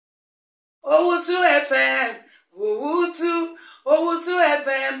Owutu FM, Owutu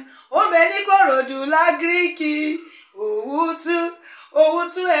FM, Obeni Korodu Lagriki, Owutu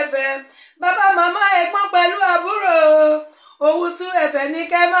FM, Baba Mama Ẹ̀gbọ́n pẹ̀lú àbúrò, Owutu FM ní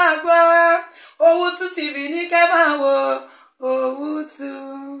kẹ́ máa gbọ́, Owutu TV ní kẹ́ máa wò, Owutu.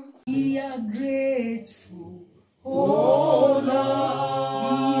 We are grateful, oh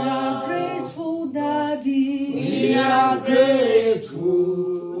Lord. We are grateful, Daddy. We are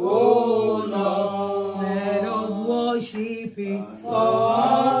grateful, oh Lord. Let us worship Him for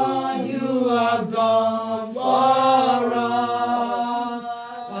all you have done for us.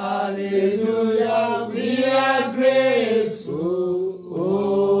 Hallelujah. We are grateful,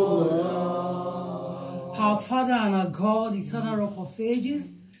 oh Lord. Our Father and our God, eternal rock of ages,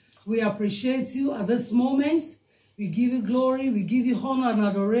 we appreciate you at this moment. We give you glory, we give you honor and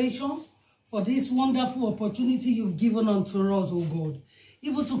adoration for this wonderful opportunity you've given unto us, O God,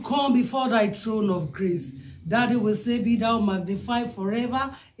 even to come before thy throne of grace. Daddy will say, be thou magnified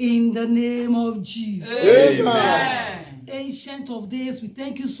forever in the name of Jesus. Amen. Ancient of days, we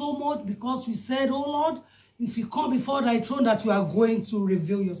thank you so much because we said, oh Lord, if you come before thy throne, that you are going to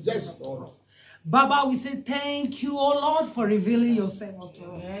reveal yourself. Yes, Lord. Baba, we say thank you, oh Lord, for revealing yourself to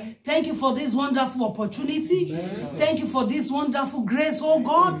us. Thank you for this wonderful opportunity. Thank you for this wonderful grace, oh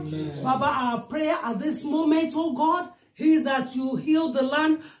God. Baba, our prayer at this moment, oh God, is that you heal the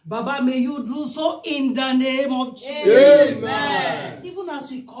land. Baba, may you do so in the name of Jesus. Amen. Even as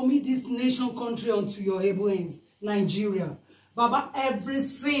we commit this nation, country unto your able hands, Nigeria. Baba, every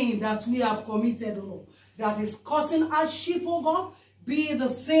sin that we have committed, oh Lord, that is causing hardship, oh God, be it the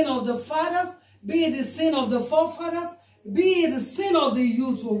sin of the fathers, be it the sin of the forefathers, be it the sin of the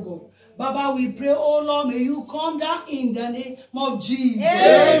youth, oh God. Baba, we pray, oh Lord, may you come down in the name of Jesus.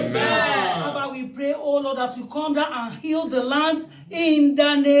 Amen. Baba, we pray, oh Lord, that you come down and heal the lands in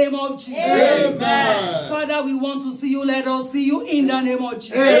the name of Jesus. Amen. Father, we want to see you. Let us see you in the name of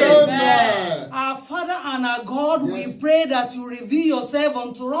Jesus. Amen. Our Father and our God, we pray that you reveal yourself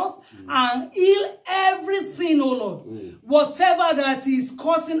unto us and heal everything, oh Lord. Whatever that is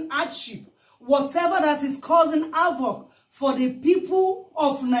causing hardship, whatever that is causing havoc for the people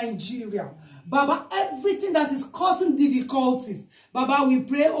of Nigeria. Baba, everything that is causing difficulties, Baba, we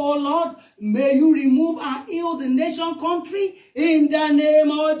pray, oh Lord, may you remove and heal the nation country in the name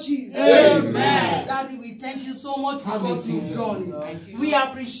of Jesus. Amen. Daddy, we thank you so much because you've done it. We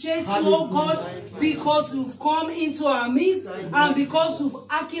appreciate you, oh God, because you've come into our midst and because you've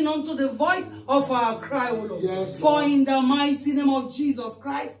hearkened unto the voice of our cry, oh Lord. Yes, for in the mighty name of Jesus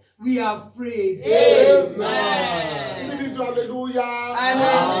Christ, we have prayed. Amen. Hallelujah.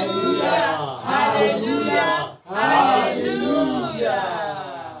 Hallelujah. Hallelujah. Hallelujah.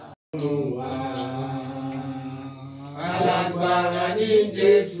 Alágbára ni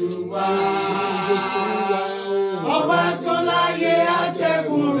Jésù wá. Ọba tó láyé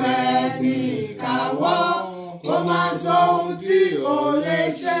atẹ́gùn rẹ̀ ní ìkáwọ́. Ó máa sọ ohun tí kò lè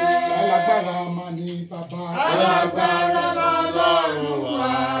ṣe. Alágbára máa ní bàbá. Alágbára lọ́lọ́run wá.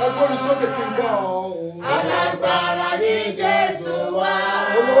 Ẹgbọ́n sókè kí n gbọ́. Alágbára ni Jésù wá.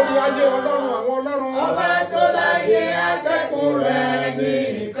 Olórí ayé ọlọ́run àwọn ọlọ́run. Ọba tó láyé atẹ́gùn rẹ̀ ní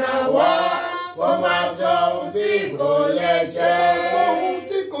ìkáwọ́. Ó máa sọ ohun tí kò lè ṣe. Sọ ohun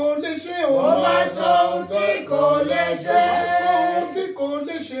tí kò lè ṣe o. Ó máa sọ ohun tí kò lè ṣe. Sọ ohun tí kò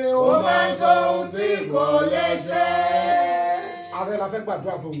lè ṣe o. Ó máa sọ ohun tí kò lè ṣe. Ààrẹ la fẹ́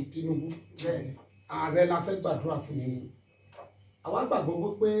gbàdúrà fún Tinubu. Ààrẹ la fẹ́ gbàdúrà fún yín. Àwa gbàgbọ́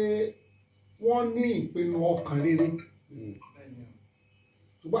wípé wọ́n ní ìpinnu ọkàn rere.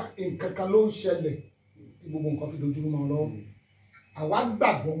 Ṣùgbọ́n nǹkan kan ló ń ṣẹlẹ̀ tí gbogbo nǹkan fi dojú mọ́ lọ́wọ́. Àwa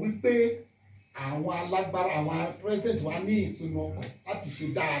gbàgbọ́ wípé àwọn alágbára àwọn president wa ní ìpinnu ọkàn láti ṣe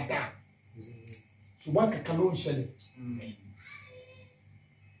dáadáa. Ṣùgbọ́n nǹkan kan ló ń ṣẹlẹ̀.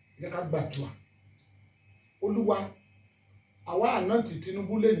 Ẹ ká gbàdúrà. Olúwa, àwa àná ti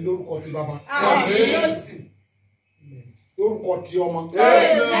Tinubu lè ní lórúkọ ti bàbá. Àmín. Lórúkọ ti ọmọ.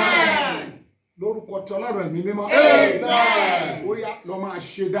 Amen. Lórúkọ ti Ọlọ́run ẹ̀mí mímọ́. Amen. Ó yá lọ máa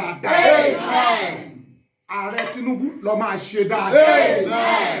ṣe dáadáa. Amen. Ààrẹ Tinubu lọ máa ṣe dáadáa.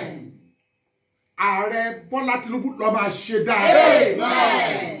 Amen. Ààrẹ Bọ́lá Tinubu lọ máa ṣe dáadáa.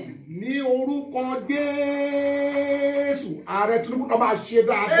 Amen. Ní orúkọ Jésù, Ààrẹ Tinubu lọ máa ṣe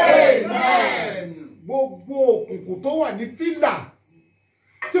dáadáa. Amen. Gbogbo òkùnkùn tó wà ní fílà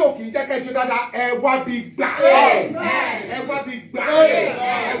tí ò kì í jẹ́ kẹ́ ṣe dáadáa, ẹ wá bí gbà. Ẹ wá bí gbà.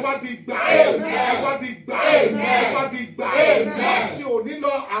 Ẹ wá bí gbà. Ẹ wá bí gbà. Ẹ wá bí gbà. Tí ò ní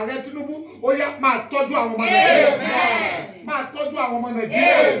lọ Ààrẹ Tinubu, ó yá máa tọ́jú àwọn ọmọ rẹ̀. Máa tọ́jú àwọn ọmọ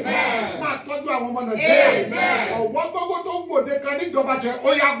Nàìjíríà. Máa tọ́jú àwọn ọmọ Nàìjíríà. Ọ̀wọ́ gbogbo tó ń gbòde kan níjọba tirẹ̀ ó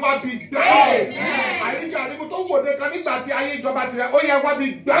yá wá bí gbà. Àìríjà àríwó tó ń gbòde kan nígbà tí ayé ìjọba tirẹ̀ ó yá wá bí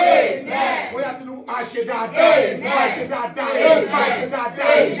gbà. Ó yá Tinubu máa ṣe dáadáa. Máa ṣe dáadáa. Máa ṣe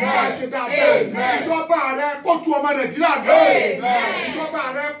dáadáa. Máa ṣe dáadáa. Ìjọba rẹ̀ kó tu ọmọ Nàìjíríà lọ. Ìjọba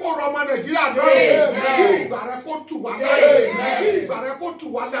rẹ̀ kó rọ ọmọ Nàìjíríà lọ. Kí ìgbà rẹ̀ kó tù wá láyé. Kí ìgbà rẹ̀ kó tù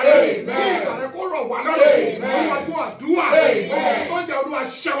wá láyé. Kí ìgbà rẹ̀ kó rọ̀ wá lọ́rẹ̀. Olúwa gbọ́ àdúrà. Tó jẹ́ Olúwa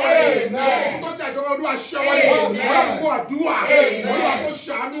ṣẹ́wọ́lé. Tó jẹ́ ìjọba Olúwa ṣẹ́wọ́lé. Olúwa gbọ́ àdúrà. Olúwa tó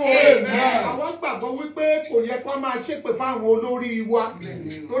ṣàánú o. Àwọn gbàgbọ́ wípé kò yẹ kó máa ṣépè fáwọn olórí wa.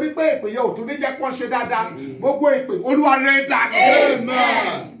 Torí pé ìpè yẹn ò tún ní jẹ́ kó ṣe dáadáa. Gbogbo ìpè Olúwa rẹ̀ dànù.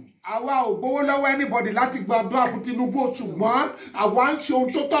 Àwa ò gbowó lọ́wọ́ anybody láti gba àdúrà fún Tinubu ṣùgbọ́n àwa ń ṣe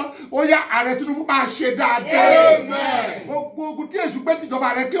ohun tó tọ́. Ó yá ààrẹ Tinubu máa ṣe dáadáa. Gbogbo ogun tí èṣù gbé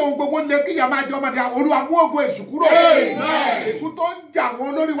tìjọba rẹ̀ kí ohun gbogbo lé kí ìyá máa jẹ ọmọdé Olúwa mú ogun èṣù kúrò. Ègún tó ń jà àwọn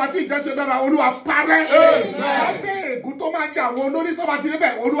olórí wa tí ìjẹ́ ṣe dára Olúwa parẹ́. Lábẹ́ ègún tó máa ń jà àwọn olórí tó bá ti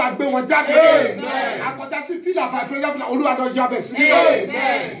níbẹ̀ Olúwa gbé wọn jáde. Akọjá sí fìlà fàìpẹ́yà fìlà Olúwa lọ yọ abẹ sí.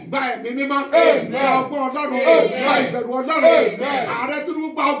 Gba ẹ̀mí mímọ́. Gba ọgbọ́n Ọlọ́run. Gba ìbẹ̀rù Ọlọ́run. Ààrẹ Tinubu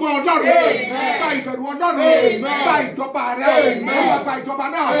gba ọgbọ́n Ọlọ́run. Gba ìbẹ̀rù Ọlọ́run. Gba ìjọba rẹ̀. Olúwa gba ìjọba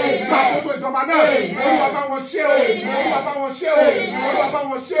náà. Gba àkóso ìjọba náà. Olúwa bá wọn ṣe o. Olúwa bá wọn ṣe o. Olúwa bá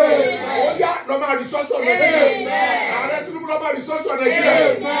wọn ṣe o. Ó yá lọ máa rìsọ́ọ̀tì ọ̀nà Nàìjíríà. Ààrẹ Tinubu lọ máa rìsọ́ọ̀tì ọ̀nà Nàìjíríà.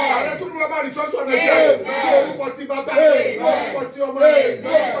 Ààrẹ Tinubu lọ máa rìsọ́ọ̀tì ọ̀nà Nàìjíríà. Lórúkọ ti bàbá. Lórúkọ ti ọmọ.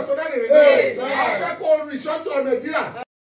 Lórúkọ tó dẹ́rẹ̀. Akẹ́kọ̀ọ́ rìsọ́ọ̀tì ọ̀nà Nàìjíríà.